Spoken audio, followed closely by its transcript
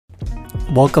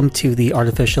Welcome to the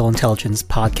Artificial Intelligence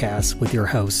Podcast with your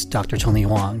host, Dr. Tony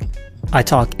Wong. I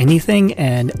talk anything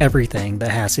and everything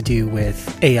that has to do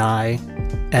with AI,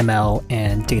 ML,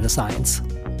 and data science.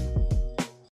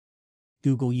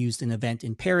 Google used an event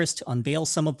in Paris to unveil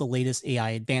some of the latest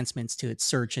AI advancements to its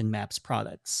search and maps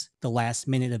products. The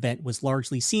last-minute event was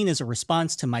largely seen as a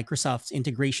response to Microsoft's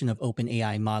integration of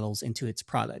OpenAI models into its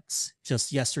products.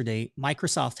 Just yesterday,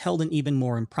 Microsoft held an even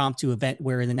more impromptu event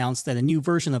where it announced that a new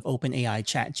version of OpenAI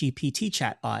ChatGPT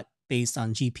chatbot based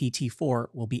on GPT-4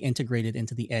 will be integrated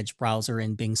into the Edge browser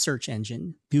and Bing search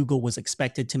engine. Google was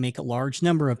expected to make a large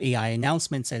number of AI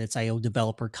announcements at its I/O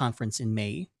developer conference in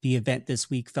May. The event this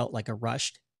week felt like a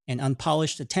rushed and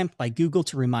unpolished attempt by Google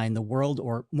to remind the world,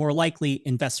 or more likely,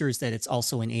 investors, that it's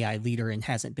also an AI leader and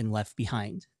hasn't been left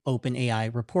behind. OpenAI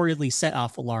reportedly set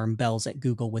off alarm bells at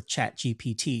Google with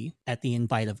ChatGPT. At the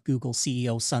invite of Google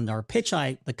CEO Sundar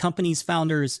Pichai, the company's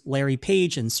founders, Larry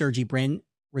Page and Sergey Brin,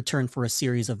 returned for a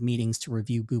series of meetings to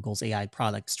review Google's AI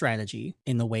product strategy.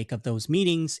 In the wake of those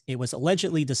meetings, it was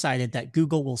allegedly decided that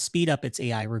Google will speed up its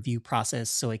AI review process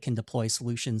so it can deploy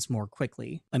solutions more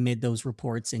quickly. Amid those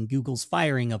reports and Google's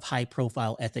firing of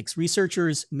high-profile ethics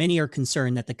researchers, many are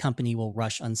concerned that the company will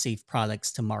rush unsafe products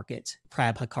to market.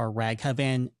 Prabhakar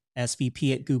Raghavan,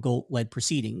 SVP at Google, led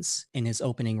proceedings. In his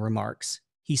opening remarks,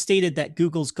 he stated that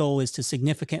Google's goal is to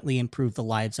significantly improve the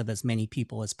lives of as many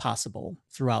people as possible.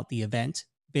 Throughout the event,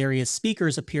 various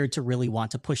speakers appeared to really want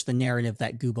to push the narrative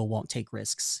that Google won't take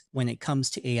risks. When it comes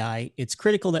to AI, it's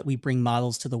critical that we bring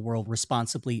models to the world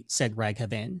responsibly, said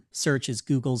Raghavan. Search is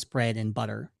Google's bread and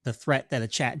butter. The threat that a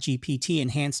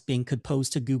ChatGPT-enhanced Bing could pose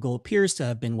to Google appears to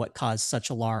have been what caused such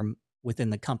alarm within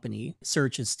the company.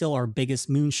 Search is still our biggest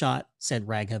moonshot, said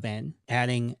Raghavan,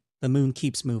 adding, "The moon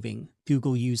keeps moving."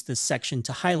 Google used this section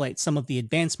to highlight some of the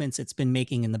advancements it's been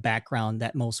making in the background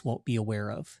that most won't be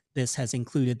aware of. This has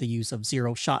included the use of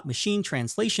zero-shot machine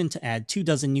translation to add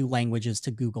 24 new languages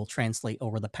to Google Translate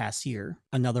over the past year.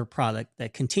 Another product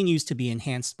that continues to be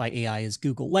enhanced by AI is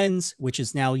Google Lens, which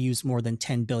is now used more than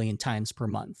 10 billion times per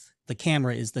month. "The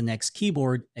camera is the next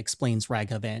keyboard," explains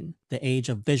Raghavan. "The age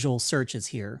of visual search is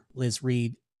here." Liz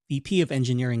Reed, VP of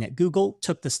Engineering at Google,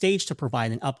 took the stage to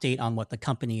provide an update on what the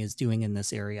company is doing in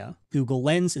this area. Google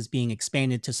Lens is being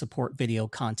expanded to support video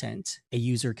content. A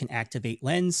user can activate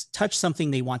Lens, touch something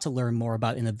they want to learn more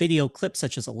about in a video clip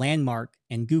such as a landmark,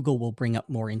 and Google will bring up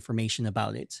more information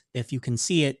about it. "If you can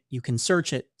see it, you can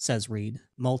search it," says Reed.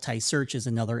 Multi-search is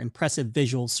another impressive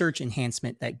visual search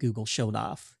enhancement that Google showed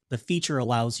off. The feature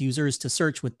allows users to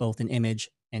search with both an image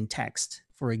and text.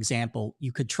 For example,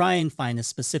 you could try and find a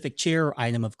specific chair or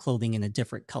item of clothing in a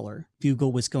different color.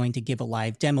 Google was going to give a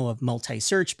live demo of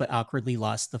multi-search but awkwardly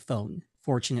lost the phone.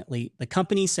 Fortunately, the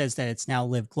company says that it's now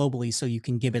live globally so you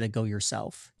can give it a go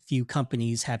yourself. Few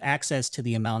companies have access to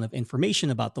the amount of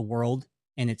information about the world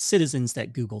and its citizens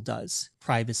that Google does.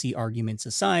 Privacy arguments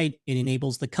aside, it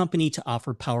enables the company to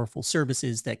offer powerful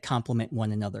services that complement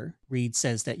one another. Reed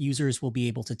says that users will be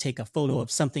able to take a photo of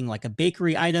something like a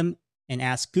bakery item and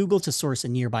ask Google to source a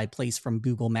nearby place from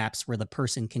Google Maps where the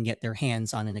person can get their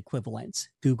hands on an equivalent.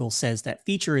 Google says that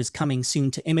feature is coming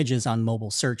soon to images on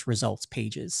mobile search results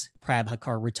pages.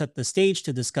 Prabhakar retook the stage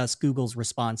to discuss Google's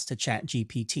response to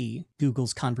ChatGPT.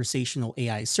 Google's conversational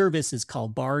AI service is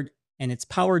called Bard, and it's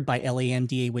powered by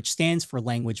LaMDA, which stands for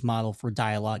Language Model for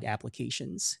Dialogue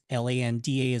Applications.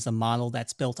 LaMDA is a model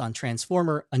that's built on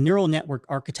Transformer, a neural network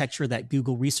architecture that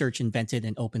Google Research invented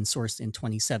and open-sourced in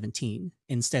 2017.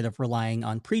 Instead of relying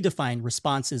on predefined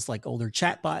responses like older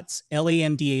chatbots,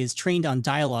 LaMDA is trained on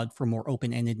dialogue for more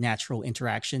open-ended natural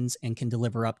interactions and can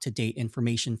deliver up-to-date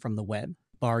information from the web.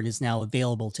 Bard is now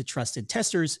available to trusted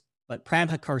testers, but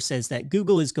Prabhakar says that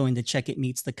Google is going to check it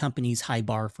meets the company's high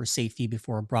bar for safety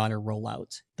before a broader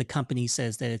rollout. The company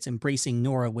says that it's embracing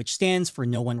NORA, which stands for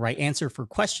No One Right Answer, for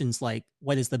questions like,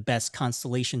 what is the best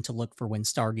constellation to look for when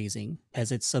stargazing?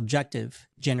 As it's subjective,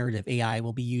 generative AI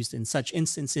will be used in such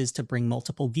instances to bring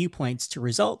multiple viewpoints to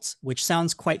results, which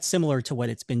sounds quite similar to what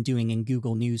it's been doing in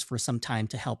Google News for some time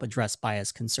to help address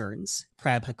bias concerns.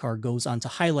 Prabhakar goes on to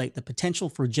highlight the potential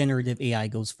for generative AI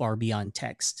goes far beyond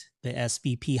text. The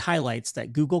SVP highlights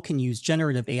that Google can use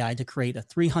generative AI to create a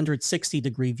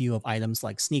 360-degree view of items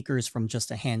like sneakers from just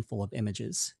a handful of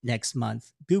images. Next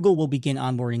month, Google will begin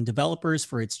onboarding developers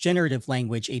for its generative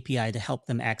language API to help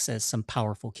them access some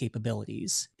powerful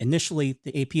capabilities. Initially,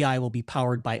 the API will be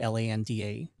powered by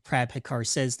LaMDA. Prabhakar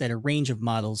says that a range of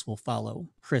models will follow.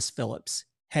 Chris Phillips,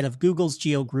 head of Google's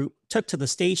Geo Group, took to the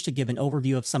stage to give an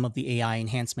overview of some of the AI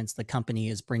enhancements the company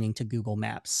is bringing to Google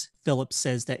Maps. Phillips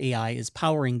says that AI is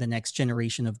powering the next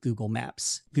generation of Google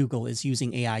Maps. Google is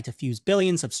using AI to fuse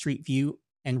billions of Street View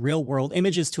and real-world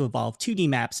images to evolve 2D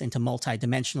maps into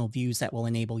multi-dimensional views that will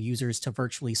enable users to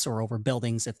virtually soar over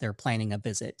buildings if they're planning a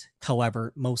visit.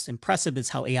 However, most impressive is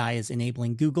how AI is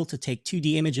enabling Google to take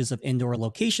 2D images of indoor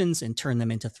locations and turn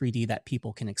them into 3D that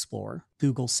people can explore.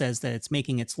 Google says that it's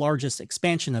making its largest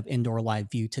expansion of Indoor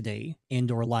Live View today.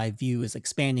 Indoor Live View is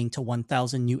expanding to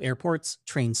 1,000 new airports,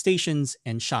 train stations,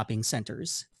 and shopping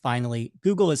centers. Finally,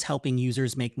 Google is helping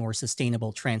users make more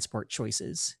sustainable transport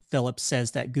choices. Phillips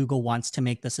says that Google wants to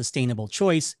make the sustainable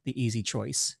choice the easy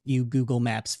choice. New Google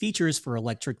Maps features for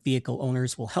electric vehicle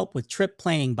owners will help with trip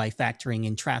planning by factoring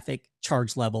in traffic,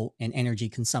 charge level, and energy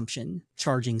consumption.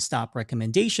 Charging stop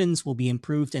recommendations will be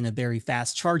improved, and a very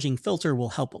fast charging filter will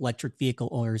help electric vehicle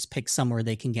owners pick somewhere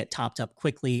they can get topped up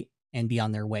quickly and be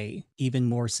on their way. Even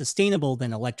more sustainable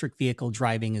than electric vehicle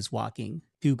driving is walking.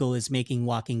 Google is making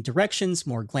walking directions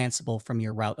more glanceable from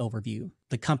your route overview.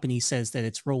 The company says that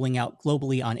it's rolling out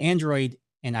globally on Android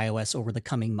and iOS over the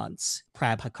coming months.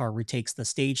 Prabhakar retakes the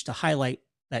stage to highlight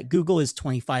that Google is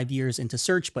 25 years into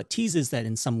search, but teases that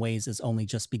in some ways is only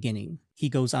just beginning. He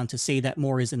goes on to say that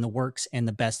more is in the works and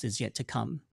the best is yet to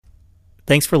come.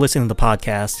 Thanks for listening to the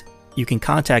podcast. You can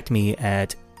contact me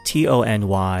at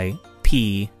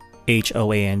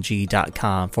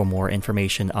tonyphoang.com for more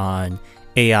information on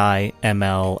AI,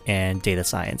 ML, and data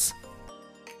science.